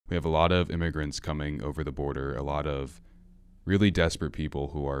We have a lot of immigrants coming over the border, a lot of really desperate people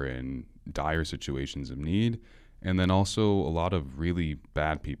who are in dire situations of need, and then also a lot of really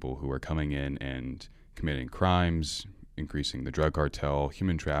bad people who are coming in and committing crimes, increasing the drug cartel,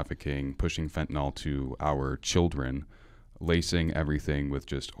 human trafficking, pushing fentanyl to our children, lacing everything with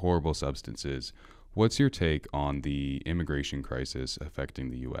just horrible substances. What's your take on the immigration crisis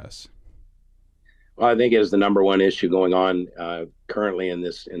affecting the U.S.? Well, I think it is the number one issue going on currently in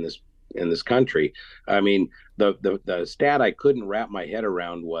this country. I mean, the stat I couldn't wrap my head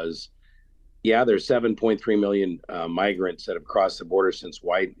around was, yeah, there's 7.3 million migrants that have crossed the border since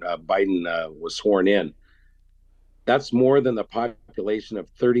Biden was sworn in. That's more than the population of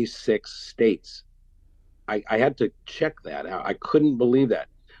 36 states. I had to check that. I couldn't believe that.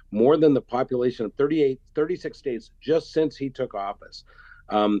 More than the population of 36 states just since he took office.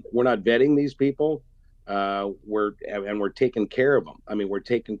 We're not vetting these people. We're taking care of them. I mean, we're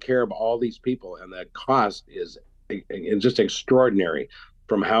taking care of all these people, and the cost is just extraordinary,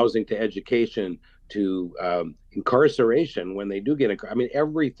 from housing to education to incarceration when they do get. I mean,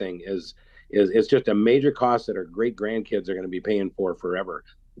 everything is just a major cost that our great grandkids are going to be paying for forever.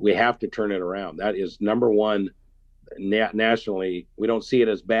 We have to turn it around. That is number one nationally. We don't see it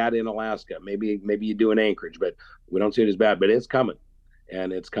as bad in Alaska. Maybe you do in Anchorage, but we don't see it as bad. But it's coming,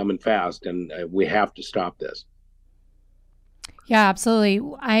 and it's coming fast, and we have to stop this. Yeah, absolutely.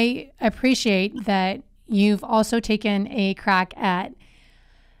 I appreciate that you've also taken a crack at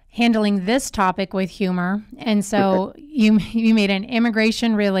handling this topic with humor. And so you made an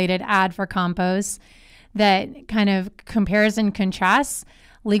immigration related ad for Compeau's that kind of compares and contrasts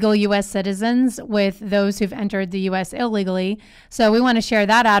legal U.S. citizens with those who've entered the U.S. illegally. So we want to share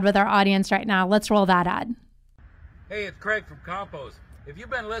that ad with our audience right now. Let's roll that ad. Hey, it's Craig from Compeau's. If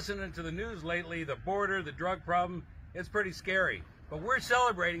you've been listening to the news lately, the border, the drug problem, it's pretty scary. But we're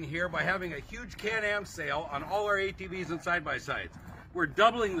celebrating here by having a huge Can-Am sale on all our ATVs and side-by-sides. We're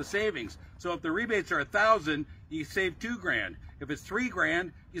doubling the savings. So if the rebates are $1,000, you save $2,000. If it's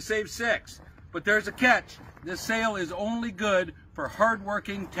 $3,000, you save $6,000. But there's a catch. This sale is only good for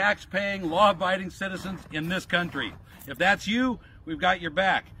hardworking, tax-paying, law-abiding citizens in this country. If that's you, we've got your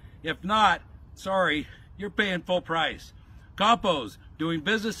back. If not, sorry, you're paying full price. Compeau's, doing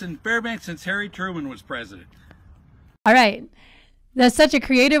business in Fairbanks since Harry Truman was president. All right. That's such a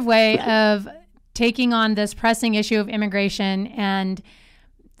creative way of taking on this pressing issue of immigration and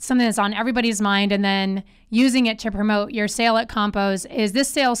something that's on everybody's mind, and then using it to promote your sale at Compeau's. Is this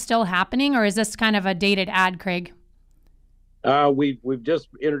sale still happening, or is this kind of a dated ad, Craig? We've just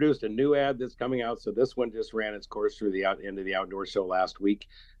introduced a new ad that's coming out. So this one just ran its course through the end of the outdoor show last week.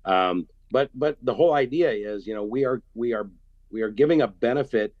 But the whole idea is, we are giving a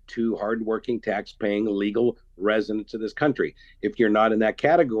benefit to hardworking, tax-paying, legal residents of this country. If you're not in that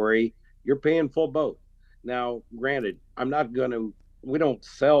category, you're paying full boat. Now, granted, we don't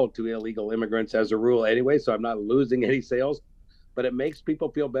sell to illegal immigrants as a rule anyway, so I'm not losing any sales, but it makes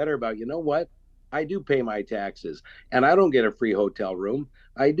people feel better about, you know what? I do pay my taxes, and I don't get a free hotel room.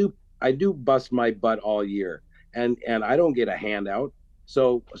 I do bust my butt all year, and I don't get a handout.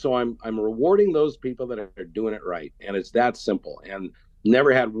 So I'm rewarding those people that are doing it right, and it's that simple. And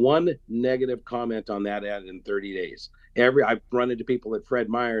never had one negative comment on that ad in 30 days. I've run into people at Fred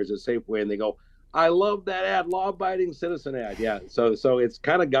Meyer's at Safeway, and they go, "I love that ad, law-abiding citizen ad." Yeah, so it's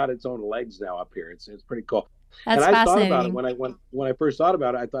kind of got its own legs now up here. It's pretty cool. That's and I fascinating. thought about it when I first thought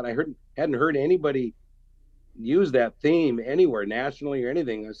about it. I thought hadn't heard anybody use that theme anywhere nationally or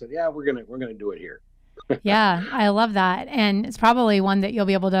anything. I said, yeah, we're gonna do it here. Yeah, I love that. And it's probably one that you'll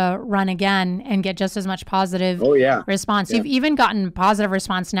be able to run again and get just as much positive response. Yeah. You've even gotten positive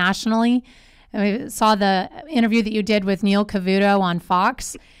response nationally. We saw the interview that you did with Neil Cavuto on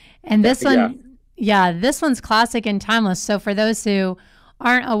Fox. And this one, this one's classic and timeless. So for those who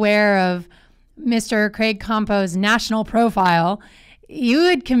aren't aware of Mr. Craig Compeau's national profile, you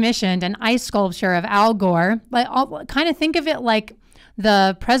had commissioned an ice sculpture of Al Gore. Kind of think of it like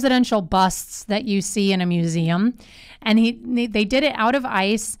the presidential busts that you see in a museum. And they did it out of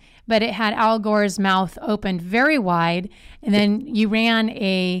ice, but it had Al Gore's mouth opened very wide. And then you ran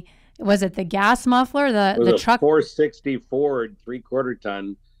was it the gas muffler? The truck? 460 Ford 3/4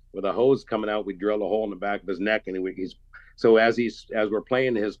 ton with a hose coming out. We drilled a hole in the back of his neck, and so as we're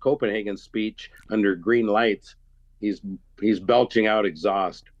playing his Copenhagen speech under green lights, he's belching out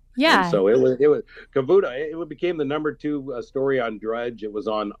exhaust. Yeah. And so it was Cavuto. It became the number 2 story on Drudge. It was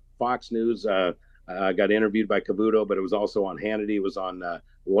on Fox News. Got interviewed by Cavuto, but it was also on Hannity. It was on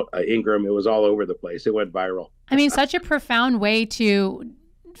Ingram. It was all over the place. It went viral. I mean, such a profound way to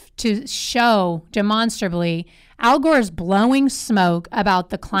show demonstrably Al Gore is blowing smoke about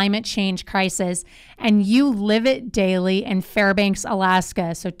the climate change crisis, and you live it daily in Fairbanks,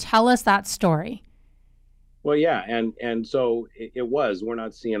 Alaska. So tell us that story. Well, yeah, and so it was. We're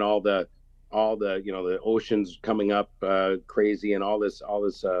not seeing all the the oceans coming up crazy and all this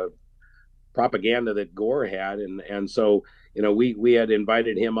propaganda that Gore had, and so we had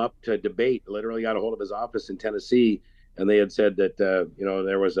invited him up to debate. Literally got a hold of his office in Tennessee, and they had said that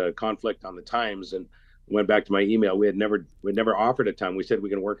there was a conflict on the times, and went back to my email. We'd never offered a time. We said we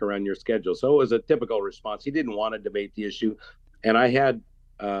can work around your schedule. So it was a typical response. He didn't want to debate the issue, and I had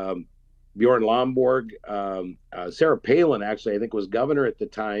Bjorn Lomborg, Sarah Palin, actually, I think was governor at the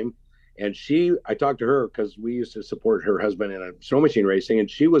time. And I talked to her because we used to support her husband in a snow machine racing, and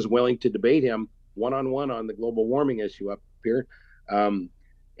she was willing to debate him one-on-one on the global warming issue up here. And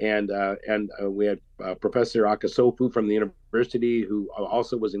we had Professor Akasofu from the university who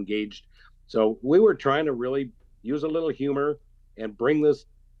also was engaged. So we were trying to really use a little humor and bring this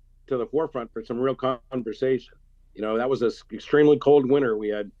to the forefront for some real conversation. That was an extremely cold winter. We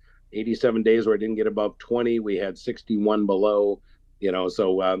had 87 days where it didn't get above 20. We had 61 below.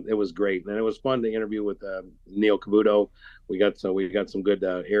 So it was great, and it was fun to interview with Neil Cavuto. We got some good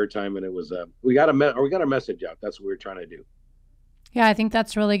airtime, and it was we got a message out. That's what we were trying to do. Yeah, I think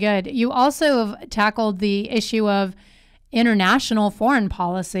that's really good. You also have tackled the issue of international foreign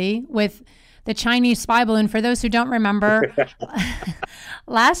policy with the Chinese spy balloon. For those who don't remember,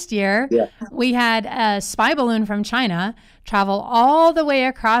 last year we had a spy balloon from China travel all the way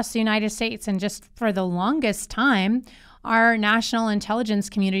across the United States, and just for the longest time, our national intelligence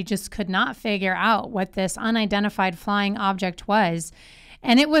community just could not figure out what this unidentified flying object was.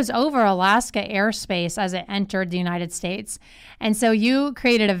 And it was over Alaska airspace as it entered the United States. And so you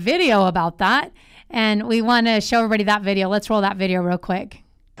created a video about that, and we want to show everybody that video. Let's roll that video real quick.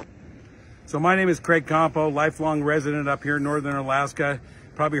 So my name is Craig Compeau, lifelong resident up here in northern Alaska.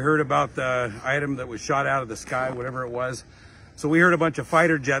 Probably heard about the item that was shot out of the sky, whatever it was. So we heard a bunch of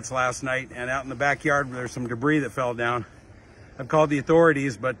fighter jets last night, and out in the backyard there's some debris that fell down. I've called the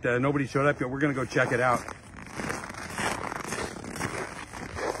authorities, but nobody showed up yet. We're gonna go check it out.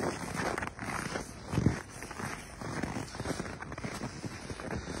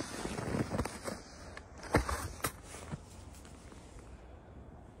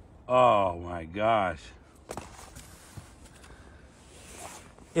 Oh my gosh.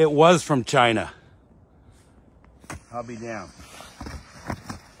 It was from China. I'll be damned.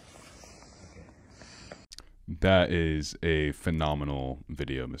 That is a phenomenal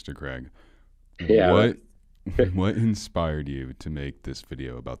video, Mr. Craig. Yeah. What inspired you to make this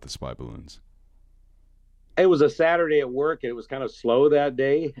video about the spy balloons? It was a Saturday at work, and it was kind of slow that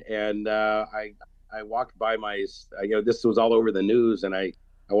day. And I walked by this was all over the news, and I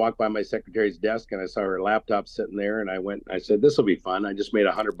walked by my secretary's desk, and I saw her laptop sitting there, and I said, this will be fun. I just made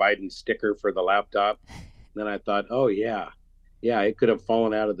a Hunter Biden sticker for the laptop. Then I thought, oh yeah, it could have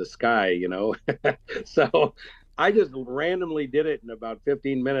fallen out of the sky, So I just randomly did it in about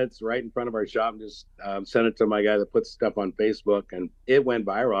 15 minutes right in front of our shop, and just sent it to my guy that puts stuff on Facebook, and it went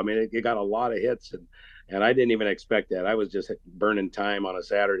viral. I mean, it got a lot of hits, and I didn't even expect that. I was just burning time on a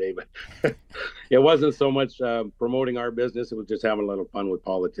Saturday, but it wasn't so much promoting our business. It was just having a little fun with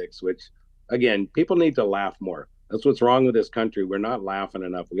politics, which, again, people need to laugh more. That's what's wrong with this country. We're not laughing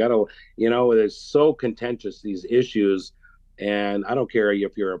enough. We got to, it's so contentious, these issues. And I don't care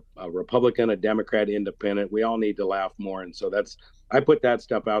if you're a Republican, a Democrat, independent, we all need to laugh more. And so I put that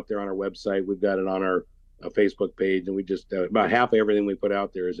stuff out there on our website. We've got it on our Facebook page, and we just, about half of everything we put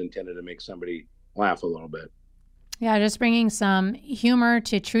out there is intended to make somebody laugh a little bit. Yeah, just bringing some humor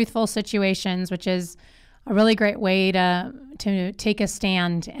to truthful situations, which is a really great way to take a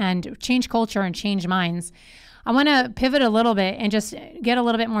stand and change culture and change minds. I want to pivot a little bit and just get a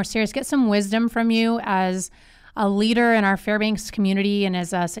little bit more serious, get some wisdom from you as a leader in our Fairbanks community and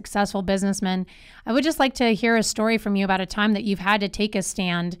as a successful businessman. I would just like to hear a story from you about a time that you've had to take a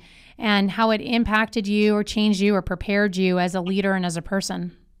stand and how it impacted you or changed you or prepared you as a leader and as a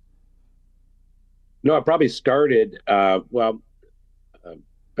person. No, I probably started,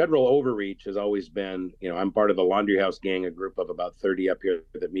 federal overreach has always been, I'm part of the Laundry House Gang, a group of about 30 up here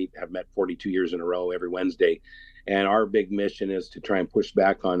that have met 42 years in a row every Wednesday. And our big mission is to try and push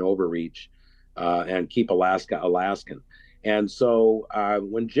back on overreach and keep Alaska Alaskan. And so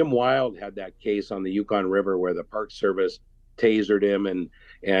when Jim Wild had that case on the Yukon River where the Park Service tasered him and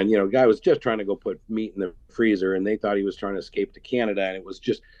the guy was just trying to go put meat in the freezer, and they thought he was trying to escape to Canada. And it was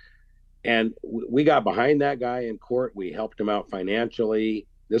just, and we got behind that guy in court. We helped him out financially.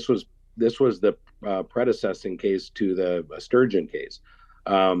 This was the predecessing case to the Sturgeon case.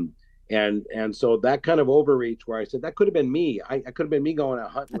 And so that kind of overreach where I said, that could have been me. I could have been me going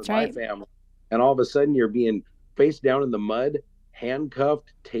out hunting with my family. And all of a sudden you're being face down in the mud,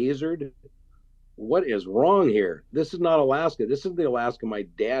 handcuffed, tasered. What is wrong here? This is not Alaska. This is the Alaska my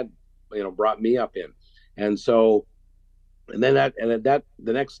dad, brought me up in. And so, and then the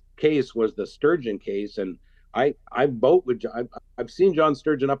next case was the Sturgeon case. And I've seen John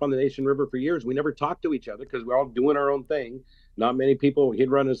Sturgeon up on the Nation River for years. We never talked to each other because we're all doing our own thing. Not many people. He'd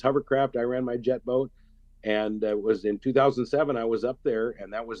run his hovercraft. I ran my jet boat. And it was in 2007. I was up there,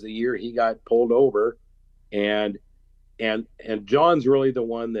 and that was the year he got pulled over. And John's really the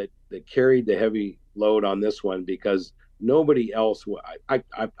one that carried the heavy load on this one, because nobody else.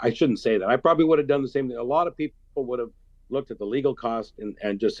 I shouldn't say that. I probably would have done the same thing. A lot of people would have looked at the legal cost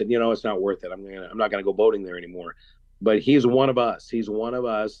and just said, it's not worth it. I'm not going to go boating there anymore. But he's one of us. He's one of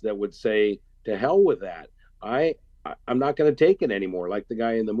us that would say, to hell with that. I'm not going to take it anymore, like the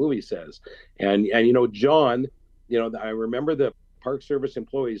guy in the movie says. And John, I remember the Park Service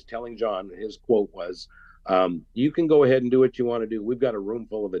employees telling John, his quote was, you can go ahead and do what you want to do. We've got a room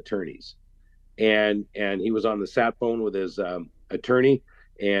full of attorneys. And he was on the sat phone with his attorney,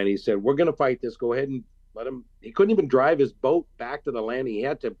 and he said, we're going to fight this. Go ahead and let him. He couldn't even drive his boat back to the landing. He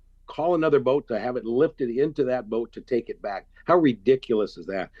had to call another boat to have it lifted into that boat to take it back. How ridiculous is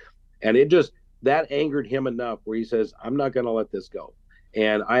that? And that angered him enough where he says, I'm not going to let this go.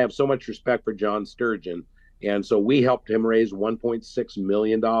 And I have so much respect for John Sturgeon. And so we helped him raise $1.6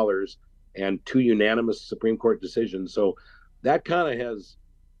 million and 2 unanimous Supreme Court decisions. So that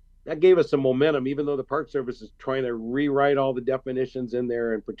gave us some momentum, even though the Park Service is trying to rewrite all the definitions in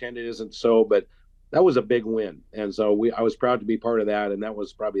there and pretend it isn't so. But that was a big win. And so I was proud to be part of that. And that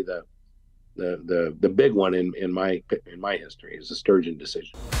was probably the big one in my history, is the Sturgeon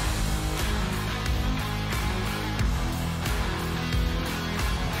decision.